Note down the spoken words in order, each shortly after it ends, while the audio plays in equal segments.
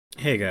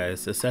Hey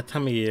guys, it's that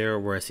time of year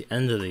where it's the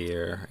end of the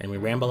year and we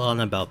ramble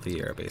on about the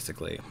year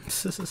basically.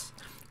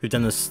 We've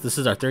done this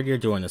is our third year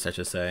doing this, I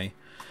should say.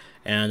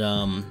 And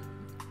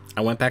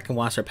I went back and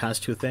watched our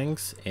past two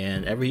things,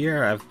 and every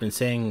year I've been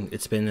saying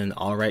it's been an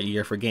alright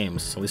year for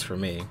games, at least for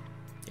me.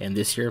 And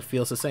this year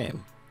feels the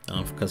same.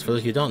 Because for those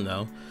of you who don't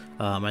know,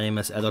 my name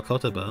is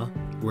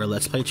EdoKotoba. We're a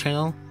Let's Play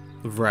channel,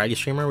 variety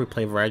streamer, we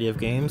play a variety of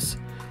games.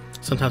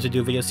 Sometimes we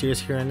do video series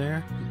here and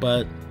there,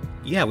 but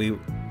yeah, we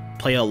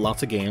play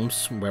lots of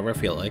games wherever I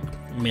feel like,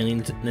 mainly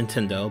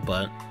Nintendo,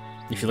 but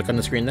if you look on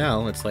the screen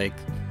now, it's like,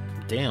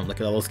 damn, look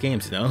at all those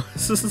games, you know?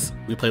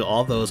 We play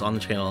all those on the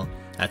channel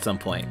at some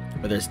point,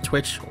 whether it's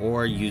Twitch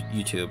or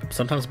YouTube,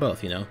 sometimes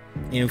both, you know?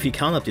 And if you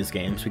count up these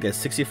games, we get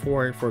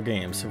 64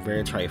 games,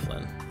 very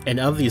trifling.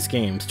 And of these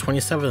games,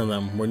 27 of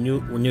them were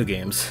new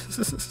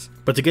games.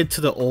 But to get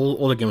to the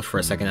older games for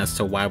a second, as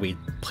to why we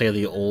play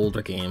the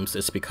older games,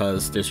 it's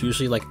because there's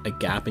usually like a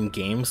gap in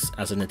games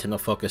as a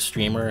Nintendo-focused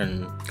streamer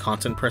and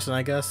content person,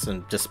 I guess,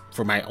 and just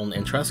for my own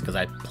interest, because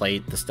I play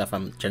the stuff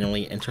I'm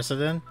genuinely interested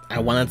in. I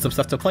wanted some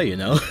stuff to play, you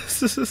know?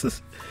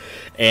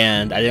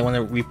 And I didn't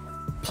want to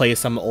replay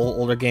some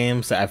older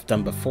games that I've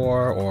done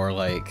before, or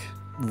like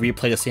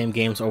replay the same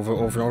games over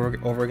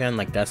and over again.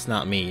 Like, that's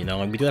not me, you know?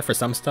 Like, we do that for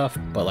some stuff,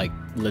 but like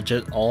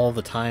legit all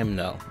the time,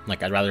 no.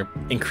 Like, I'd rather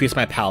increase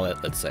my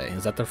palette, let's say.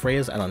 Is that the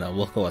phrase? I don't know,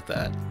 we'll go with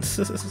that.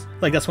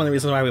 Like, that's one of the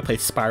reasons why we played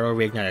Spyro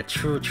Reignited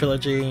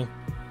Trilogy,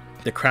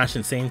 the Crash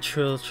Insane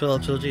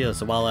Trilogy,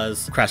 as well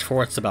as Crash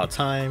 4 It's About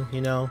Time,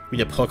 you know? We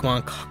did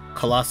Pokemon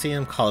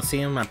Colosseum,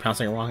 I'm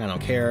pronouncing it wrong, I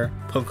don't care.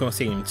 Pokemon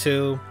Stadium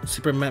 2,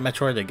 Super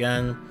Metroid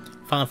again,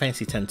 Final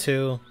Fantasy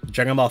X-2,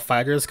 Dragon Ball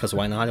FighterZ, because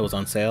why not, it was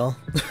on sale.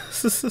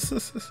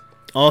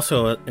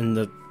 Also,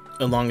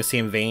 along the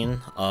same vein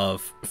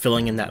of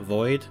filling in that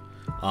void,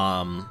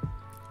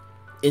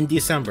 in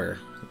December,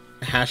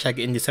 hashtag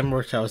in December,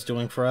 which I was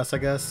doing for us, I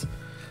guess,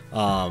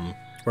 where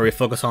we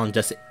focus on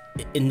just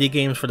indie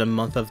games for the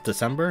month of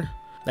December.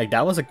 Like,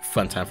 that was a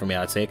fun time for me,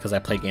 I'd say, because I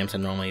play games I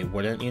normally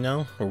wouldn't, you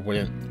know, or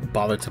wouldn't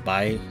bother to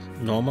buy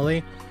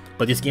normally.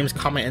 But these games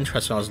caught my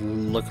interest when I was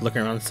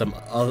looking around some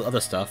other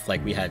stuff.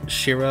 Like, we had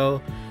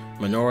Shiro,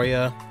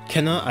 Minoria,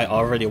 Kenna I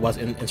already was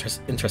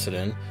interested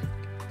in,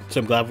 so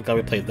I'm glad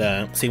we played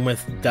that. Same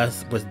with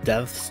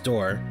Death's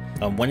Door.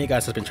 One of you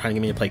guys has been trying to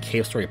get me to play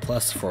Cave Story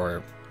Plus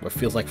for what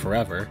feels like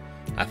forever.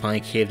 I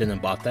finally caved in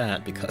and bought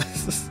that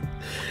because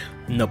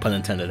no pun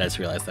intended, I just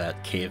realized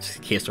that. Cave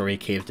Story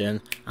caved in,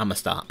 I'ma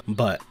stop.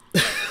 But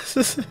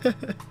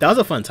that was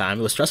a fun time.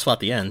 It was stressful at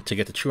the end to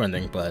get the true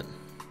ending, but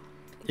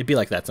it'd be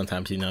like that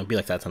sometimes, you know?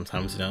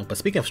 But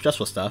speaking of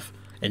stressful stuff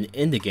and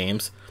indie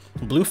games,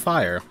 Blue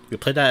Fire, we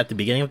played that at the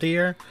beginning of the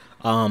year.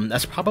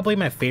 That's probably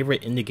my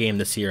favorite indie game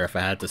this year, if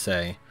I had to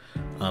say.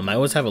 I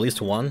always have at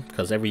least one,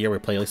 because every year we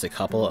play at least a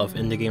couple of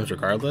indie games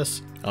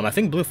regardless. I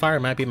think Blue Fire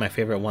might be my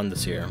favorite one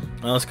this year.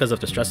 That's because of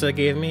the stress that it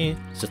gave me.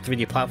 It's a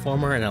 3D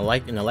platformer, and I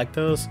like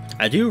those.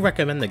 I do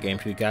recommend the game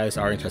if you guys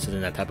are interested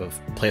in that type of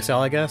playstyle,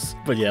 I guess.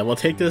 But yeah, we'll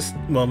take this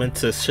moment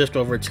to shift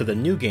over to the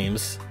new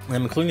games.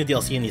 I'm including the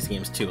DLC in these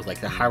games too,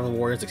 like the Hyrule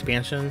Warriors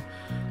expansion,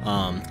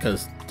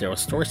 because there was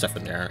story stuff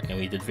in there, and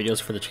we did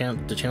videos for the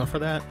channel for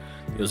that.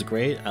 It was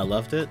great. I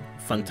loved it.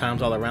 Fun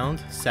times all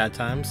around. Sad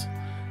times.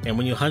 And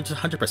when you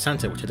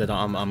 100% it, which I did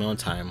on my own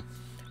time,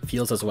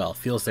 feels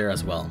there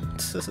as well.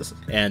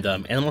 And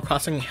Animal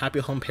Crossing Happy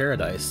Home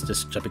Paradise,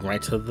 just jumping right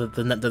to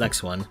the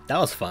next one. That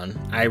was fun.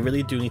 I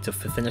really do need to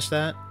finish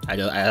that. I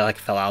like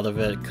fell out of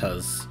it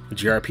because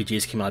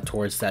JRPGs came out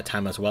towards that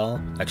time as well.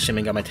 Like Shin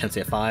Megami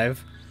Tensei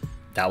 5.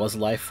 That was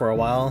life for a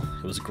while.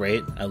 It was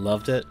great. I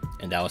loved it,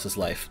 and that was his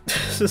life.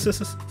 Same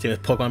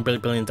with Pokemon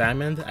Brilliant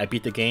Diamond. I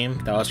beat the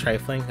game. That was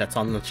trifling. That's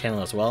on the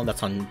channel as well.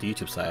 That's on the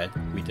YouTube side.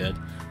 We did.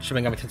 Shin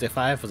Megami Tensei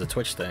 5 was a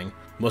Twitch thing.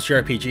 Most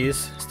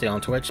JRPGs stay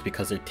on Twitch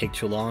because they take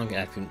too long, and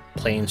I can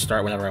play and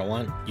start whenever I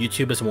want.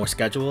 YouTube is more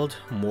scheduled,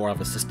 more of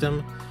a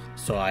system,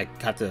 so I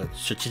have to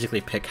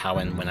strategically pick how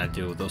and when I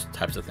do those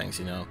types of things,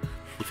 you know?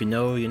 If you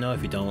know, you know.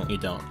 If you don't, you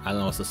don't. I don't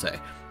know what to say.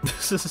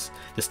 Just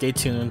stay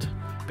tuned,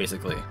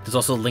 basically. There's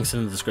also links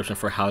in the description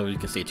for how you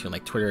can stay tuned,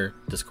 like Twitter,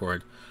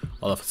 Discord,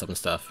 all that fun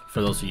stuff,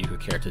 for those of you who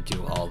care to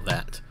do all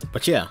that.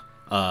 But yeah,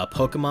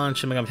 Pokemon,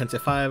 Shin Megami Tensei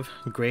 5,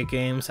 great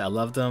games, I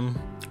love them.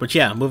 But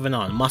yeah, moving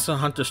on. Monster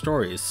Hunter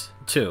Stories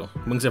 2,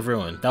 Wings of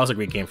Ruin. That was a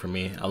great game for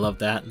me. I love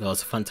that. That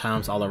was fun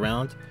times all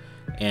around.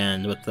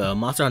 And with the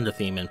Monster Hunter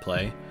theme in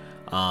play,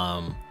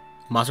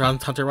 Monster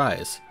Hunter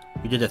Rise,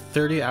 we did a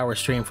 30-hour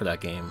stream for that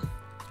game.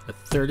 A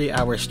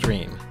 30-hour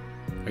stream.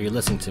 Are you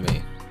listening to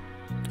me?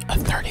 A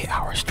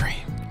 30-hour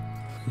stream.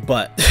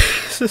 But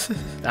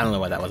I don't know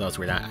what that was. That was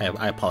weird.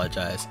 I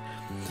apologize.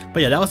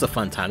 But yeah, that was a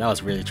fun time. That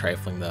was really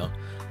trifling though.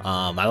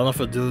 I don't know if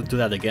we'll do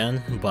that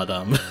again, but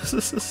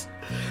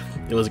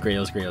it was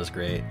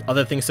great.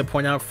 Other things to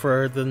point out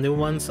for the new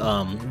ones,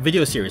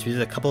 video series. We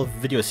did a couple of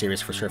video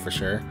series for sure.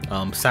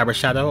 Cyber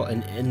Shadow,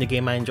 in the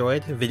game I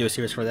enjoyed, video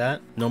series for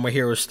that. No More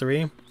Heroes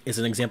 3 is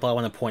an example I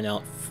want to point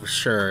out for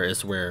sure,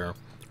 is where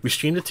we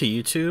streamed it to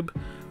YouTube,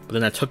 but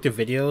then I took the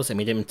videos and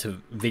made them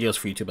into videos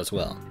for YouTube as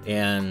well.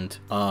 And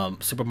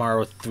Super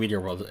Mario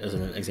 3D World is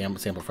an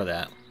example for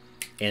that.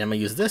 And I'm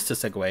gonna use this to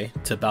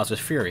segue to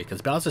Bowser's Fury,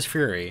 because Bowser's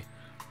Fury,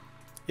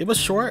 it was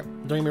short,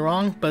 don't get me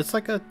wrong, but it's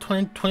like a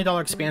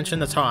 $20 expansion.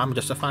 That's how I'm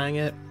justifying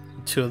it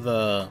to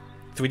the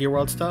 3D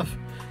World stuff,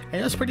 and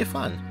it was pretty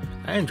fun.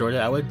 I enjoyed it.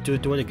 I would do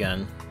it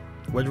again.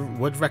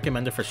 Would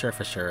recommend it for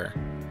sure.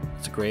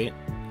 It's great.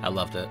 I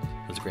loved it.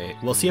 It's great.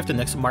 We'll see if the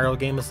next Mario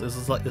game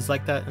is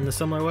like that in a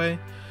similar way.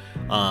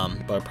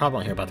 But I probably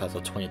won't hear about that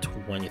until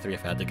 2023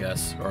 if I had to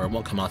guess, or it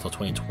won't come out until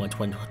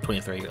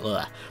 2023.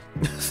 Ugh.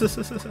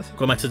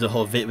 Going back to the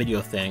whole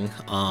video thing,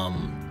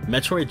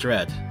 Metroid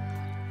Dread,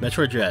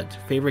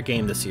 favorite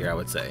game this year, I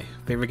would say.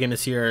 Favorite game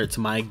this year, it's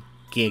my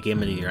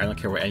game of the year. I don't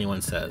care what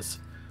anyone says.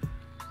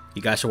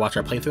 You guys should watch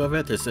our playthrough of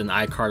it. There's an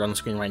iCard on the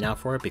screen right now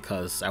for it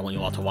because I want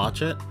you all to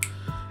watch it.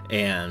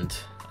 And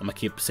I'm gonna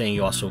keep saying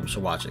you all should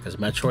watch it because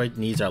Metroid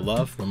needs our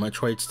love. When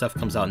Metroid stuff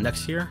comes out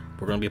next year,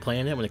 we're gonna be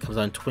playing it. When it comes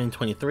out in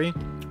 2023,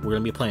 we're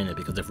gonna be playing it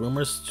because if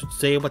rumors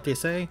say what they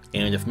say,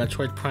 and if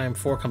Metroid Prime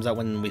 4 comes out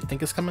when we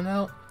think it's coming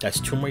out, that's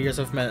 2 more years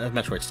of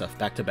Metroid stuff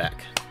back to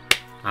back.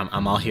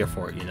 I'm all here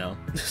for it, you know.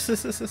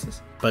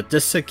 But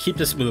just to keep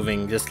this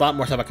moving, there's a lot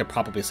more stuff I could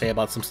probably say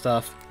about some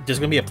stuff. There's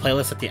gonna be a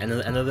playlist at the end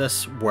of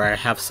this where I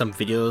have some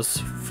videos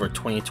for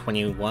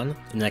 2021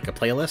 in like a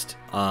playlist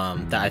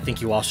that I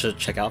think you all should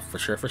check out for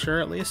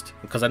sure at least,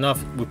 because I know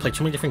we play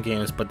too many different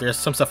games, but there's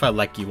some stuff I'd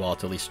like you all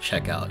to at least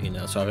check out, you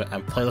know. So I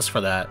have a playlist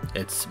for that.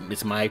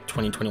 It's my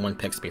 2021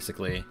 picks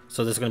basically.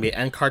 So there's gonna be an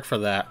end card for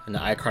that and the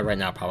iCard right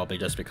now probably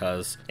just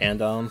because.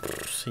 And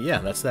yeah,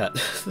 that's that.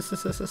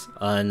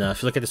 And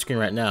if you look at the screen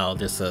right now,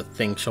 there's a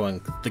thing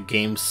showing the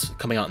games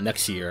coming out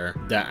next year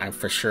that I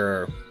for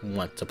sure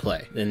want to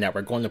play and that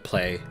we're going to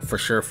play for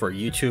sure for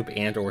YouTube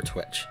and or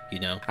Twitch, you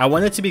know. I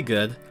want it to be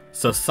good.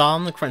 So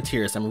Sonic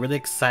Frontiers, I'm really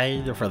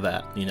excited for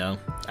that, you know.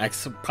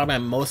 It's probably my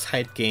most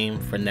hyped game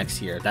for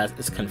next year. That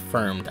is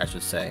confirmed, I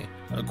should say,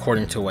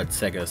 according to what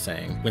Sega is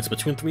saying. When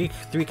Splatoon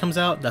 3 comes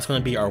out, that's going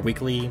to be our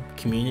weekly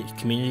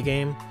community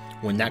game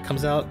when that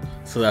comes out.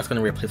 So that's going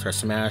to replace our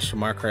Smash,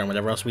 Mario Kart, and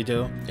whatever else we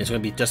do. It's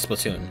going to be just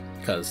Splatoon,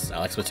 because I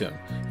like Splatoon,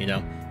 you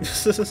know?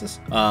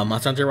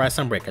 Monster Hunter Rise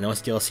Sunbreak, I know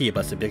it's DLC,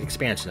 but it's a big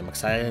expansion. I'm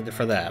excited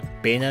for that.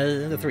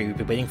 Bayonetta 3, we've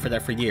been waiting for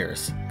that for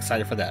years.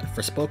 Excited for that.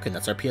 Forspoken,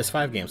 that's our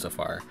PS5 game so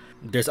far.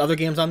 There's other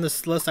games on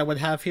this list I would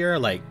have here,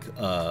 like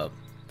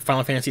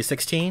Final Fantasy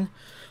 16,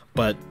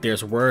 but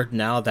there's word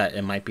now that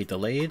it might be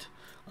delayed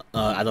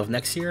out of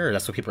next year.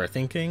 That's what people are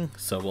thinking,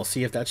 so we'll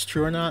see if that's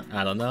true or not.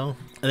 I don't know.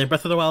 And then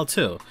Breath of the Wild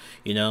 2,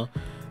 you know,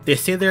 they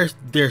say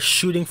they're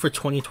shooting for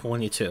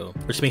 2022,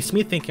 which makes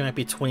me think it might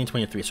be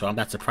 2023, so I'm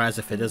not surprised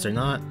if it is or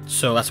not.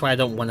 So that's why I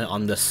don't want it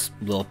on this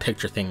little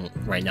picture thing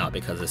right now,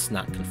 because it's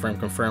not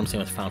confirmed.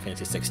 Same with Final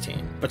Fantasy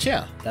 16. But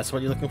yeah, that's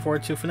what you're looking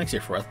forward to for next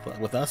year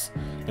with us,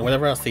 and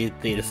whatever else they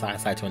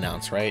decide to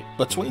announce, right?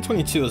 But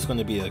 2022 is going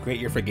to be a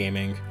great year for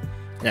gaming.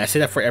 And I say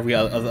that for every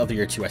other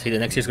year too. I say the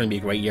next year is going to be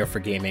a great year for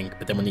gaming,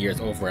 but then when the year is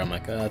over, I'm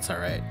like, oh, it's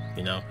alright,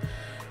 you know?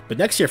 But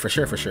next year for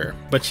sure.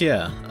 But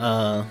yeah,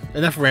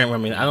 enough rant. I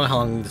mean, I don't know how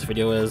long this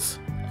video is.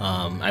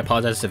 I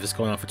apologize if it's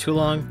going on for too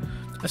long.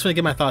 I just want to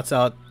get my thoughts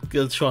out,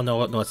 let you all know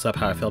what's up,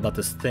 how I feel about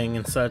this thing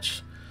and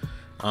such.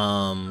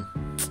 And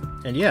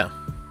yeah,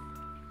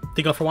 thank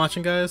you all for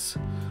watching, guys.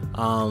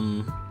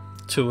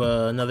 To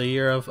another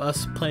year of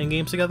us playing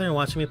games together and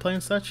watching me play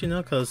and such, you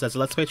know, because as a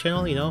Let's Play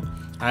channel, you know,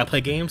 I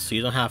play games, so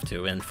you don't have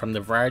to. And from the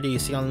variety you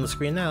see on the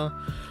screen now,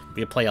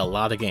 we play a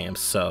lot of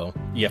games, so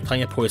you have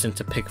plenty of poison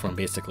to pick from,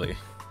 basically.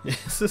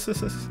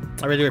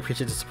 I really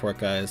appreciate the support,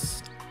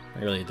 guys. I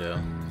really do.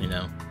 You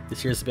know,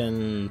 this year's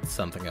been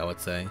something, I would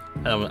say.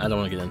 I don't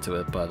want to get into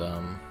it, but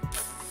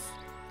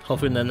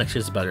hopefully the next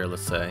year's better,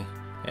 let's say.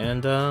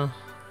 And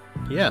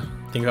yeah,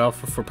 thank you all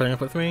for putting up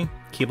with me.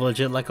 Keep it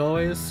legit like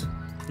always.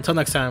 Until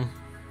next time.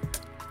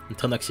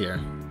 Until next year.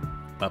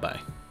 Bye bye.